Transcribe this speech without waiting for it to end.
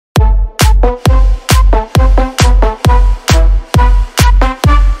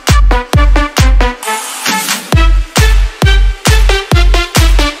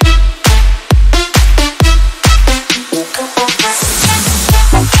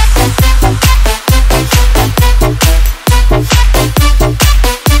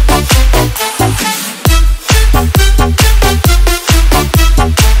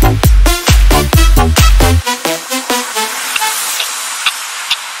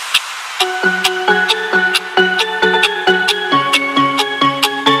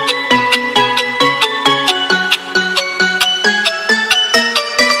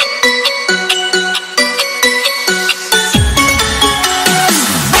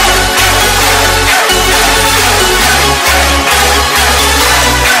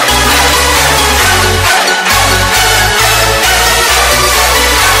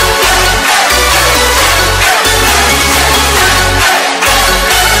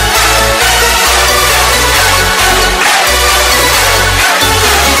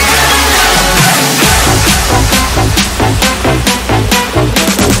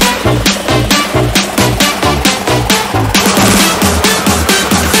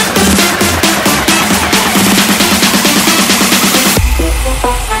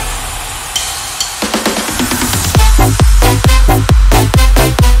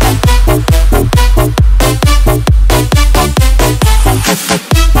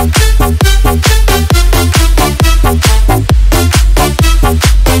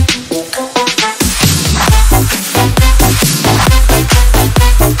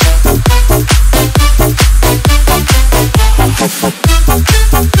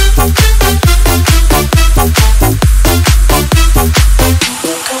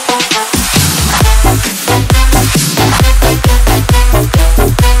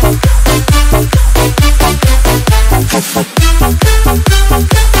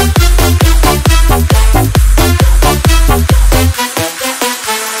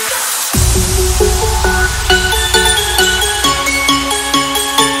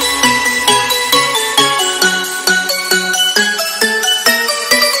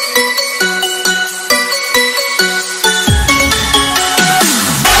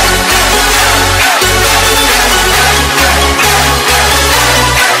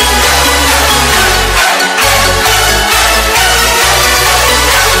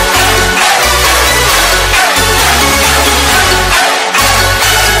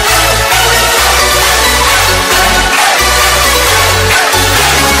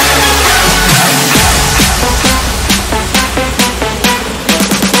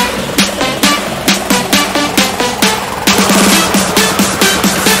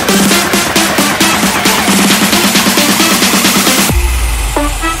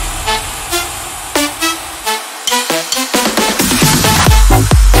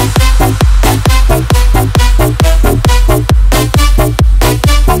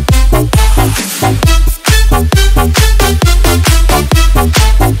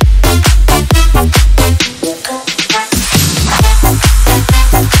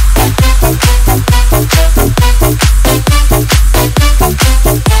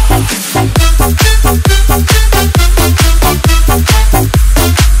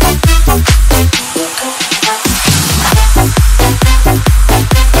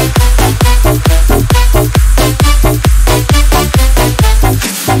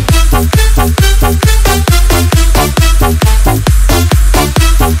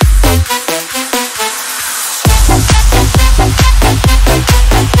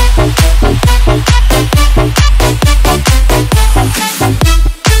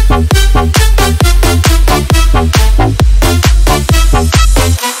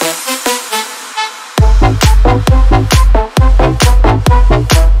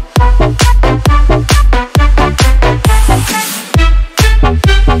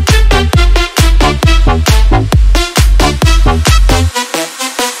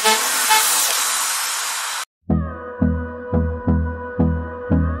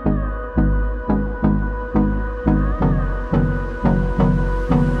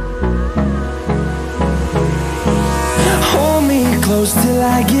close till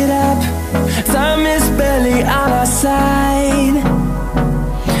I get up. Time is barely on our side.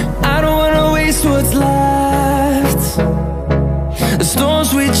 I don't wanna waste what's left. The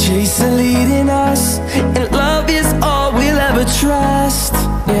storms we chase are leading us, and love is all we'll ever trust.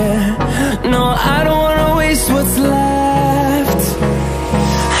 Yeah, no, I don't wanna waste what's left.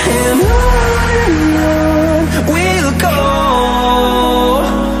 And on we'll go,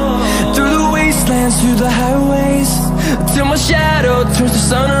 through the wastelands, through the highways, till my shadow turns to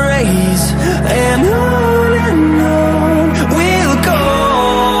sun rays. And on we'll go.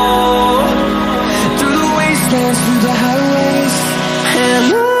 through the highways,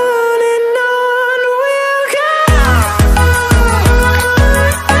 and on we'll go.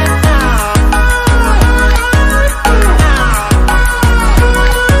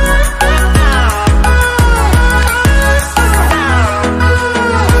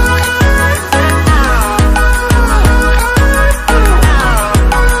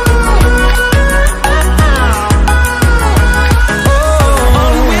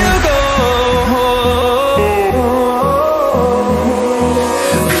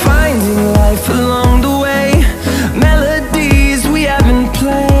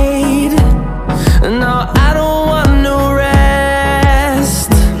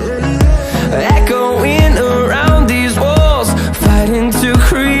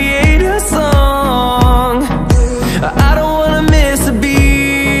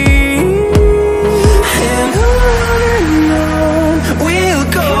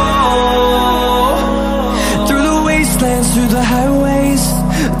 Through the highways,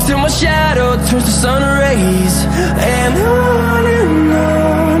 till my shadow turns to sun rays, and on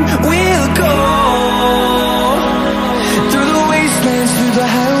we'll go. Through the wastelands, through the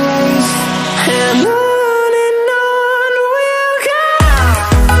highways, and on we'll go.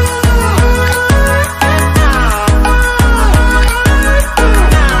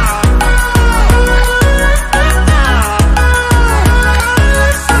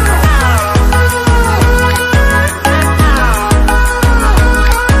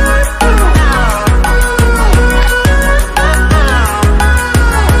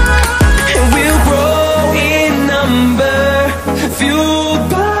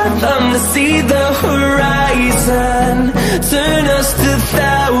 See the horizon, turn us to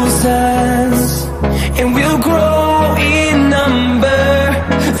thousands, and we'll grow in number,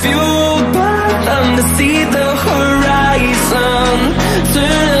 fueled by them to see the horizon,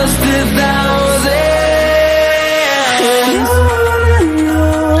 turn us to thousands, and on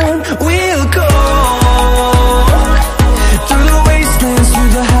we'll go. Through the wastelands,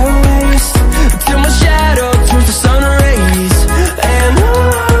 through the highways, till my shadow turns to sun rays, and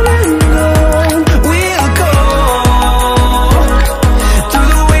on we'll go. Through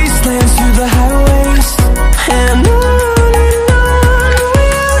the wastelands, through the highways, and on we'll go.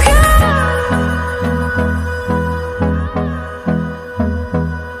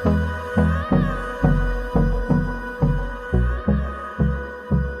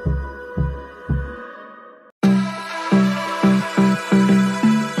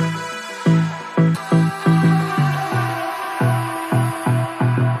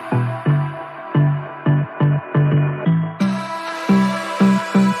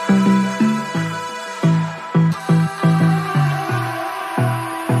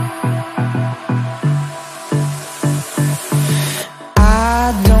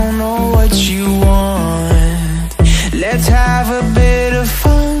 Let's have a bit of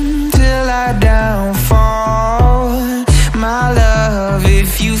fun till our downfall. My love,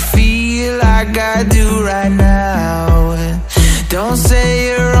 if you feel like I do right now, don't say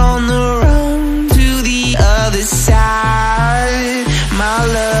you're on the run to the other side, my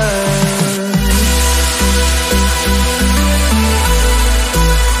love.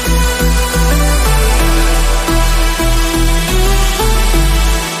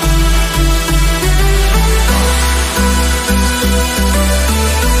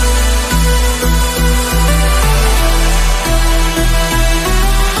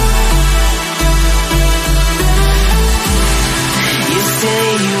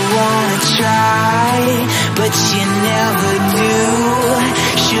 But you never do.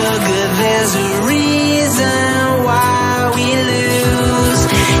 Sugar, there's a reason why we lose.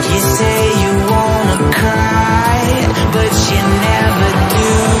 You say you wanna cry, but you never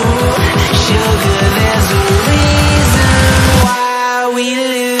do. Sugar, there's a reason why we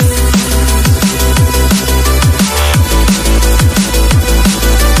lose.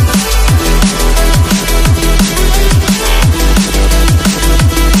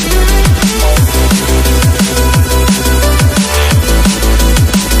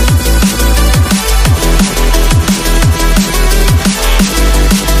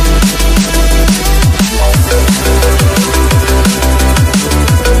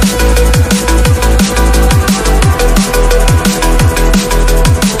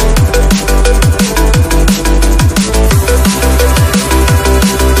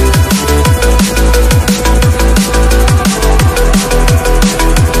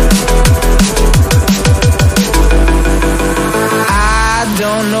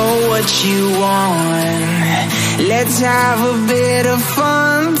 Let's have a bit of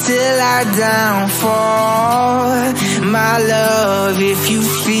fun till our downfall. my love, if you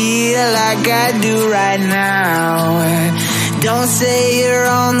feel like I do right now, don't say you're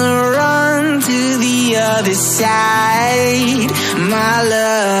on the run to the other side, my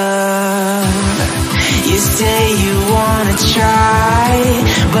love. You say you wanna try,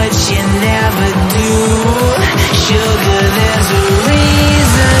 but you never do. Sugar, there's a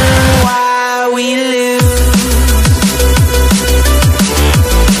reason why we lose.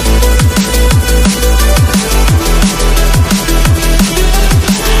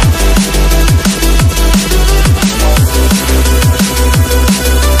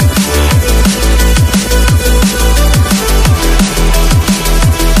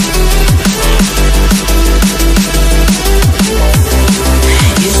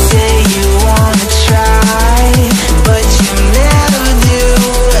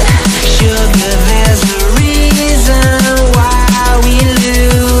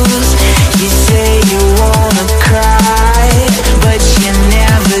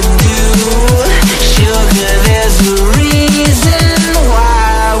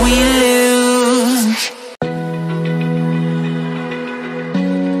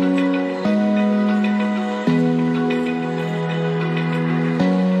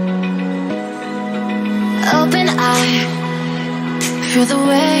 Open eye, feel the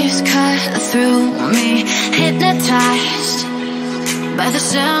waves cut through me, hypnotized by the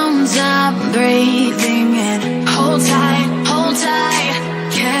sounds I'm breathing in. Hold tight,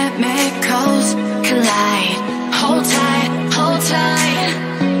 chemicals collide. Hold tight, hold tight,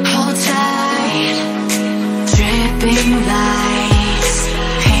 hold tight. Dripping lights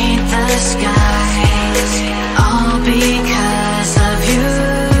paint the skies, all because of you.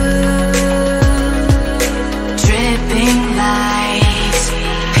 Lights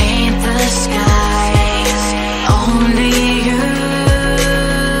paint the skies, only you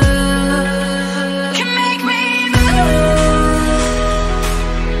can make me move.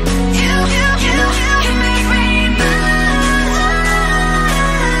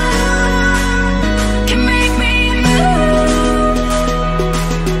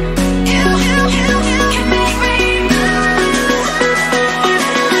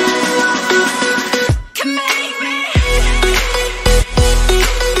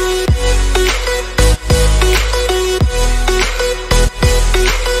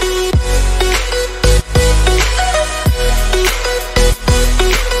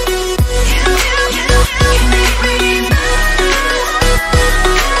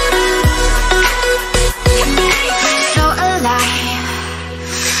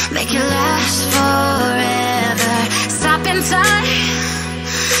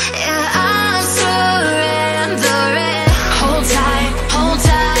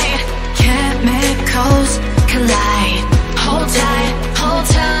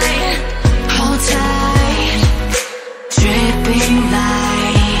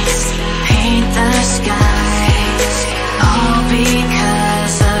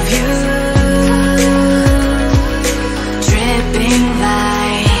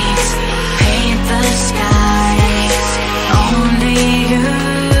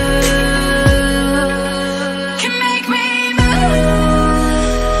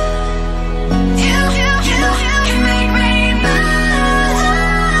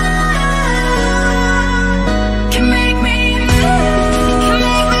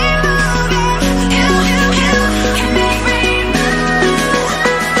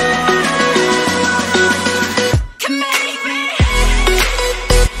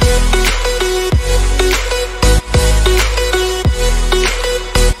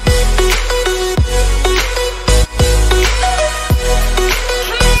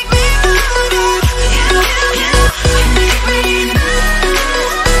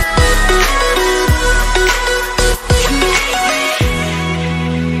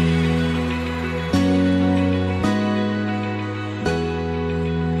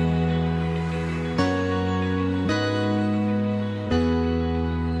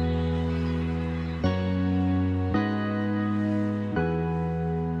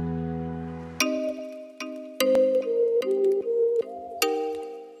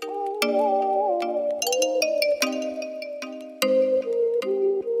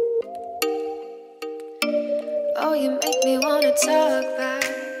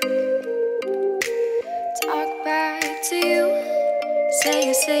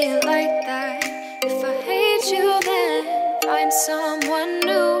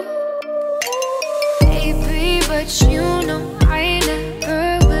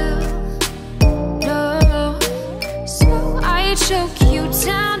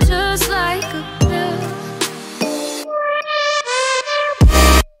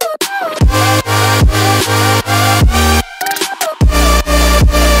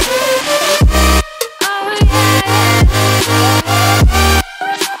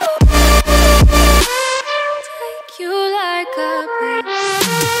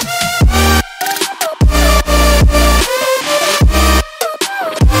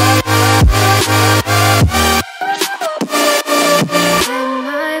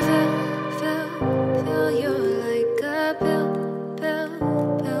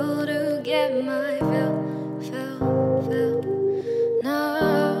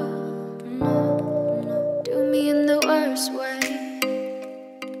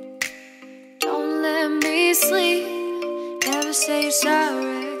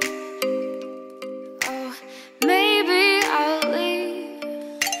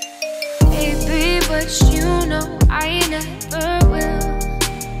 but you know I never will.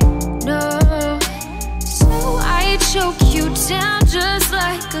 No, so I choke you down just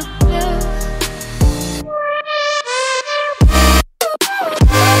like a pill.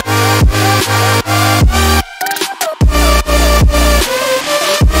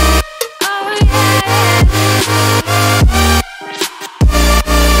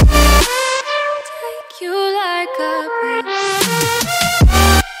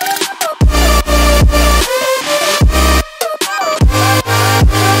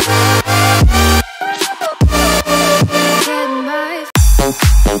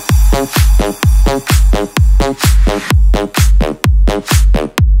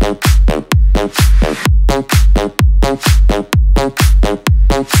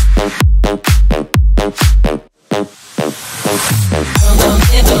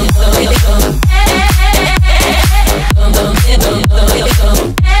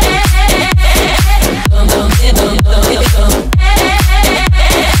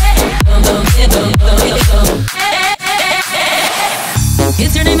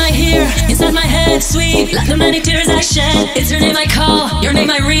 It's your name I hear inside my head, sweet like the many tears I shed. It's your name I call, your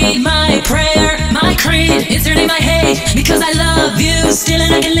name I read, my prayer, my creed. It's your name I hate because I love you still,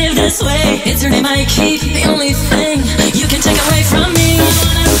 and I can live this way. It's your name I keep, the only thing you can take away from me. I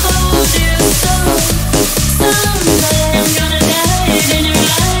wanna hold you so someday I'm gonna die in your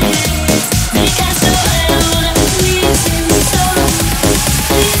eyes, because the way I wanna please you so.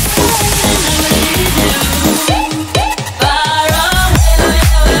 Please stay and I will leave you.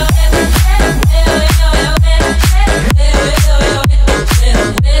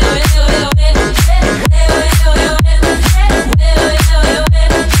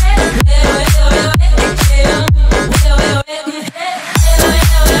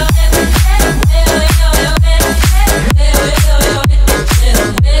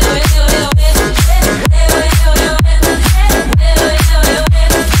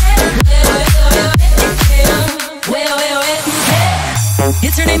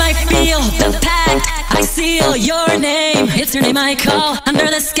 It's your name I feel, the pact I seal, your name. It's your name I call, under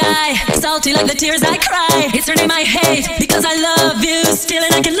the sky, salty like the tears I cry. It's your name I hate, because I love you still,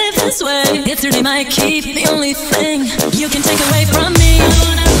 and I can live this way. It's your name I keep, the only thing you can take away from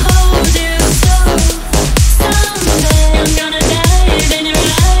me.